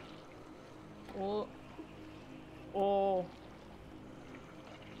 Oh. Oh.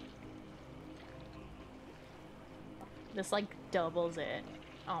 This like doubles it.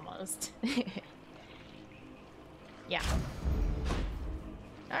 Almost. Yeah.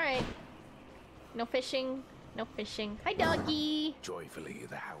 Alright. No fishing. No fishing. Hi, doggy! Joyfully,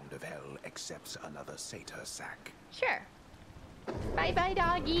 the Hound of Hell accepts another satyr sack. Sure. Bye-bye,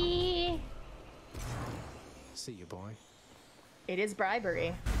 doggy! See you, boy. It is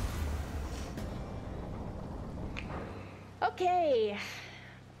bribery. Okay.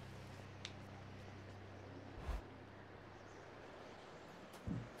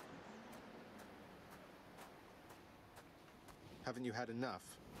 Haven't you had enough?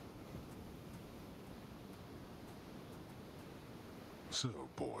 So,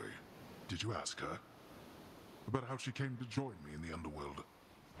 boy, did you ask her about how she came to join me in the underworld?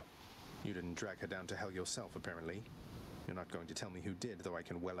 You didn't drag her down to hell yourself, apparently. You're not going to tell me who did, though I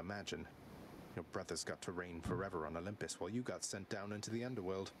can well imagine. Your brothers got to reign forever on Olympus while you got sent down into the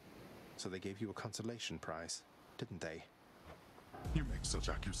underworld. So they gave you a consolation prize, didn't they? You make such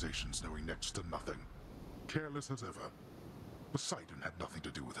accusations knowing next to nothing. Careless as ever. Poseidon had nothing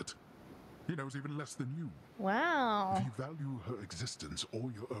to do with it. He knows even less than you. Wow. If you value her existence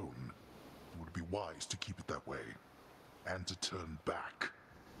or your own, it would be wise to keep it that way. And to turn back.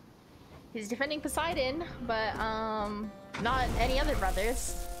 He's defending Poseidon, but, not any other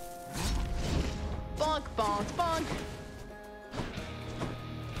brothers. Bonk, bonk, bonk.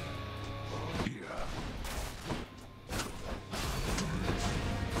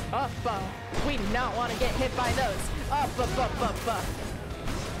 Up, we do not want to get hit by those. Up.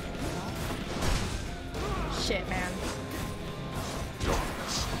 Shit, man.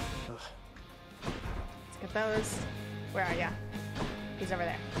 Let's get those. Where are ya? He's over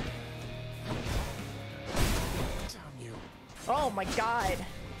there. Damn you. Oh my god.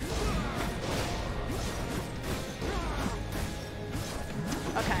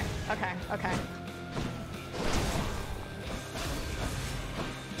 Okay.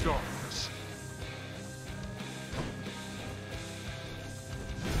 Darkness.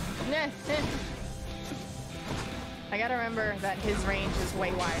 I gotta remember that his range is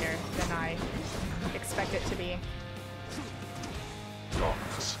way wider than I expect it to be.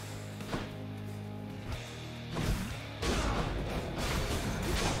 Darkness.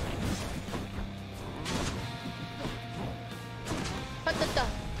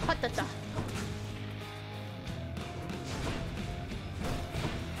 Patata.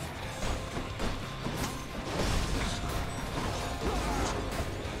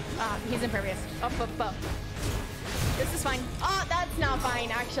 Ah, he's impervious. Up. This is fine. Oh, that's not fine,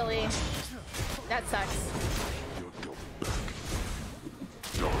 actually. That sucks.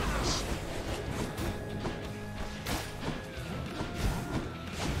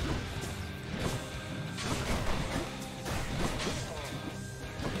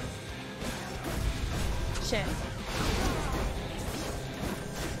 Shit.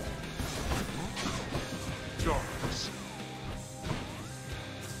 Darkness.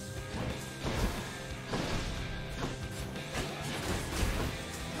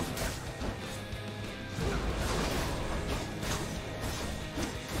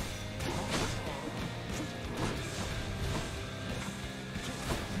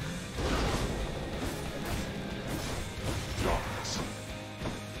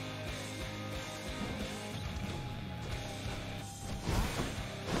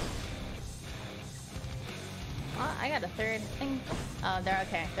 I got a third thing. Oh, they're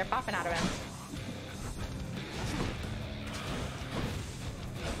okay. They're popping out of him.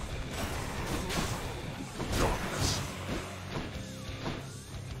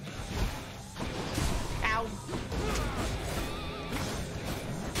 Ow.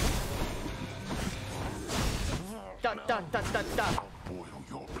 Da. Boil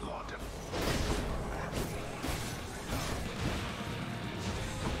your blood.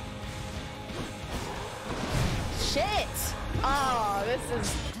 Shit! Oh, this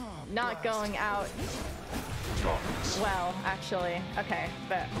is not going out well, actually. Okay,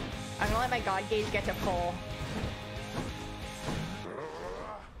 but I'm gonna let my god gauge get to full.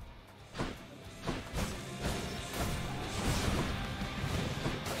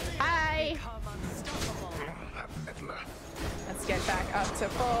 Hi! Let's get back up to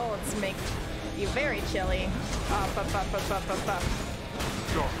full. Let's make you very chilly. Up.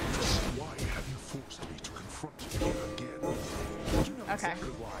 Why have you forced me to confront you again? Okay.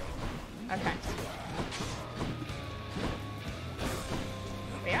 Okay.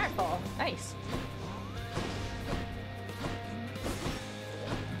 We are full. Nice.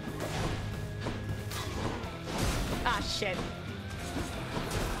 Ah, shit.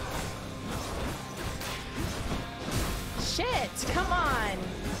 Shit! Come on!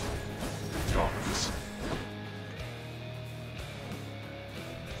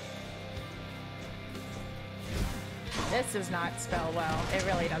 This does not spell well. It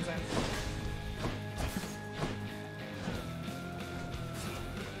really doesn't.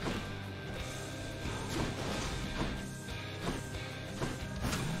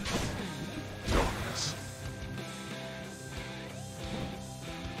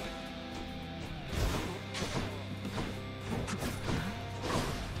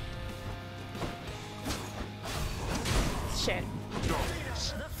 Shit.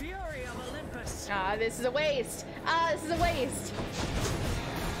 The fury of Olympus. Ah, this is a waste. Ah, this is a waste.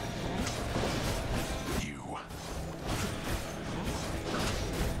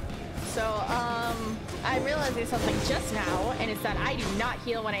 So, I'm realizing something just now, and it's that I do not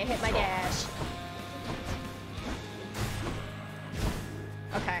heal when I hit my dash.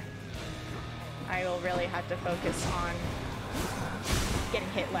 Okay. I will really have to focus on getting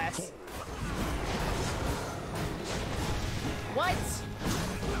hit less. What?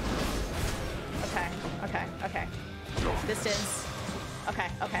 Okay. Distance. Okay,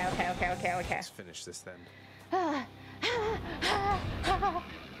 okay, okay, okay, okay, okay. Let's finish this then.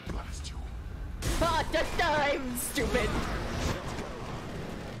 Blast you. Oh, I'm stupid.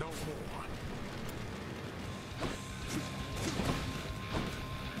 No more.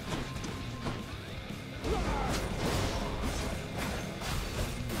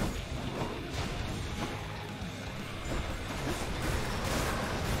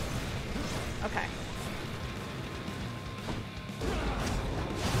 Okay.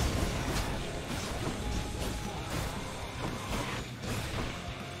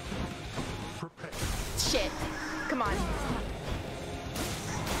 Prepare. Shit. Come on.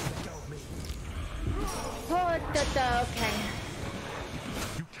 Go me. Oh, okay.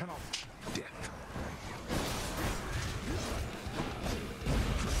 You cannot. Death.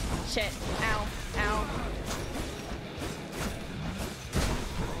 Shit. Ow. Ow.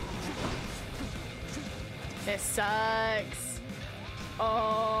 This sucks.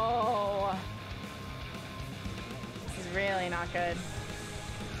 Oh. This is really not good.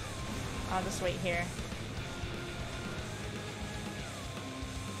 I'll just wait here.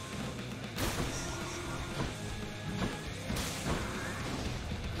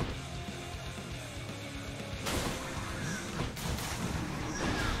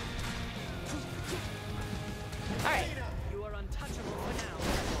 Alright. You are untouchable for now.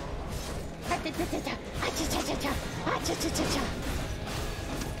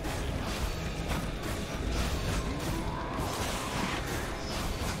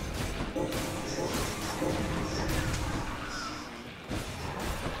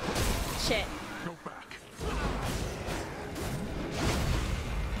 Shit. Go back.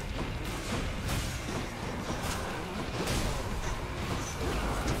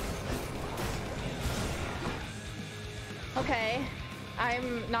 Okay.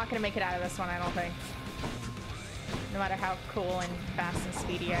 I'm not gonna make it out of this one, I don't think. No matter how cool and fast and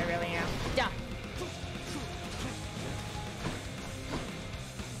speedy I really am. Yeah.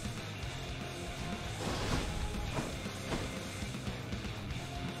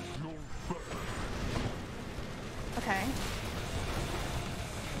 Okay.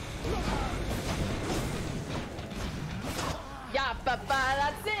 Yeah,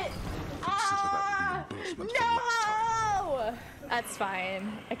 that's it! Ah! No! That's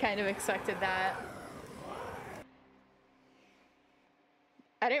fine. I kind of expected that.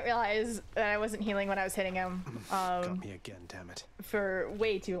 I didn't realize that I wasn't healing when I was hitting him. Got me again, damn it. For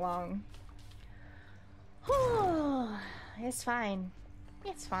way too long. It's fine.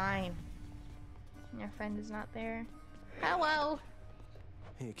 It's fine. Your friend is not there. Hello!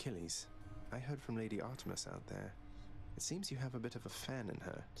 Hey, Achilles. I heard from Lady Artemis out there. It seems you have a bit of a fan in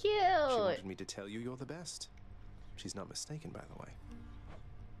her. Cute! She wanted me to tell you you're the best. She's not mistaken, by the way.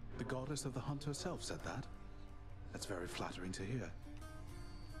 The goddess of the hunt herself said that. That's very flattering to hear.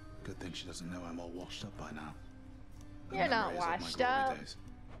 Good thing she doesn't know I'm all washed up by now. The You're not memories of my washed glory up. days.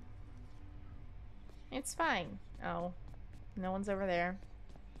 It's fine. Oh. No one's over there.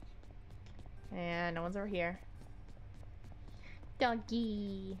 And no one's over here.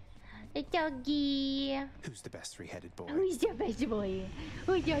 Doggy. The doggy. Who's the best three-headed boy? Who's the best boy?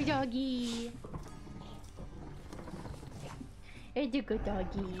 Who's your doggy? It's a good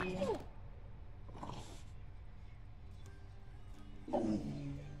doggy.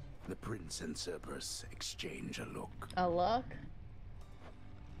 The prince and Cerberus exchange a look. A look?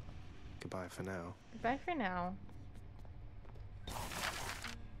 Goodbye for now. Goodbye for now.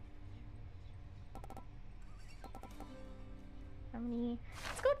 How many?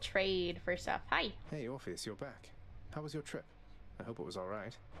 Let's go trade for stuff. Hi. Hey, Orpheus, you're back. How was your trip? I hope it was all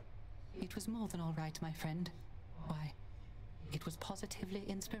right. It was more than all right, my friend. Why, it was positively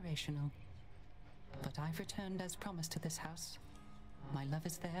inspirational. But I've returned as promised to this house. My love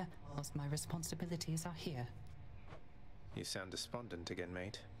is there, whilst my responsibilities are here. You sound despondent again,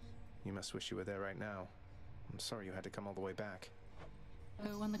 mate. You must wish you were there right now. I'm sorry you had to come all the way back.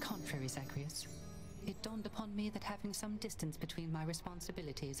 Oh, on the contrary, Zagreus. It dawned upon me that having some distance between my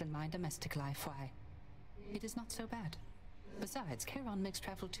responsibilities and my domestic life, why, it is not so bad. Besides, Charon makes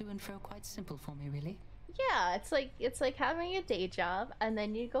travel to and fro quite simple for me, really. Yeah, it's like having a day job, and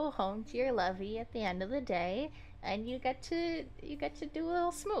then you go home to your lovey at the end of the day, and you get to do a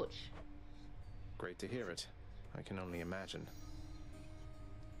little smooch. Great to hear it. I can only imagine.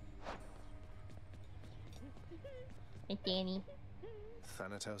 Hey, Danny.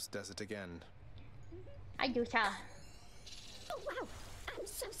 Thanatos does it again. I do, sir. Oh, wow. I'm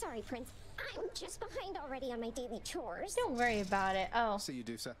so sorry, Prince. I'm just behind already on my daily chores. Don't worry about it. Oh. See you,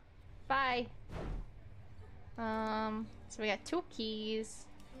 Dusa. Bye. So we got 2 keys.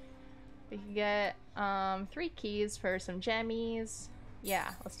 We can get 3 keys for some jammies.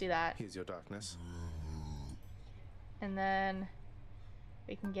 Yeah, let's do that. Here's your darkness. And then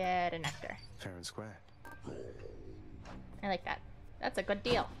we can get a nectar. Fair and square. I like that. That's a good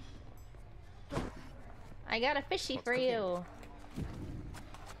deal. I got a fishy What's for cooking? you.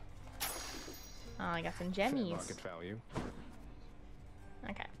 Oh, I got some Fair gemmies. market value.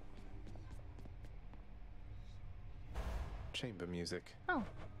 Okay. Chamber music. Oh.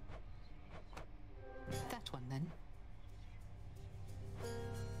 That one then.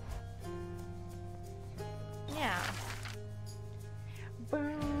 Yeah.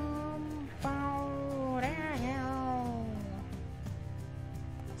 Boom, bow, down.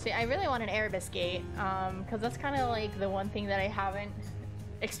 See, I really want an Erebus gate, because that's kind of like the one thing that I haven't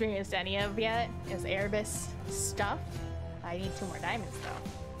experienced any of yet, is Erebus stuff. I need 2 more diamonds, though.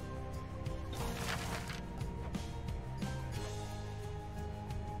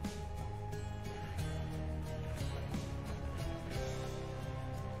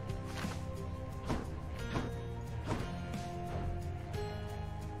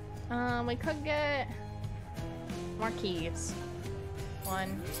 We could get more keys.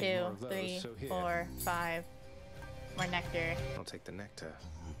 1, 2, More of those, 3, so here. 4, 5. More nectar. I'll take the nectar.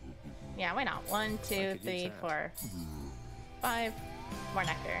 Yeah, why not? 1, 2, could use 3, that. 4, 5. More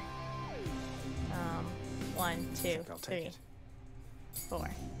nectar. 1, 2, I'll take 3, it. 4.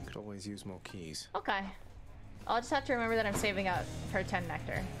 Could always use more keys. Okay. I'll just have to remember that I'm saving up for 10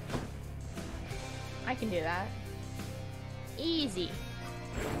 nectar. I can do that. Easy.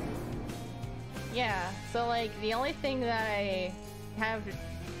 Yeah, so like the only thing that I have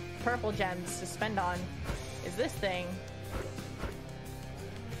purple gems to spend on is this thing.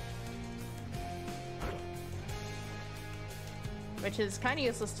 Which is kind of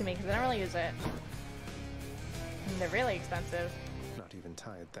useless to me because I don't really use it. And they're really expensive. Not even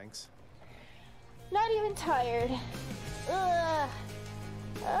tired, thanks. Not even tired. Ugh.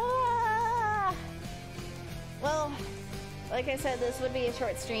 Ah. Well, like I said, this would be a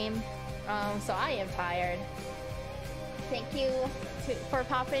short stream, so I am tired. Thank you for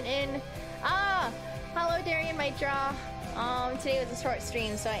popping in. Hello Darian Might Draw. Today was a short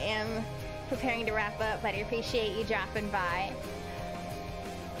stream, so I am preparing to wrap up, but I appreciate you dropping by.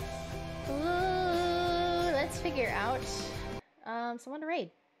 Ooh, let's figure out someone to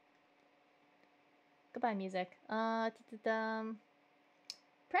raid. Goodbye, music. Pren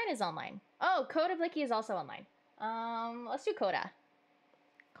is online. Oh, Coda Blicky is also online. Let's do Coda.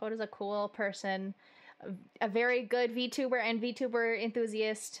 Coda's a cool person, a very good VTuber and VTuber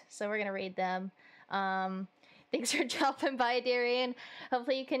enthusiast, so we're gonna raid them. Thanks for dropping by, Darian.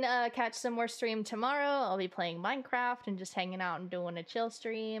 Hopefully you can catch some more stream tomorrow. I'll be playing Minecraft and just hanging out and doing a chill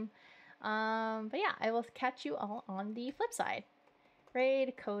stream. But yeah, I will catch you all on the flip side.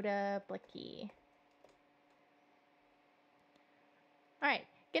 Raid Coda Blicky. Alright,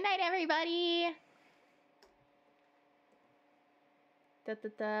 good night, everybody! Da da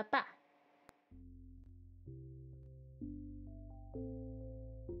da ba.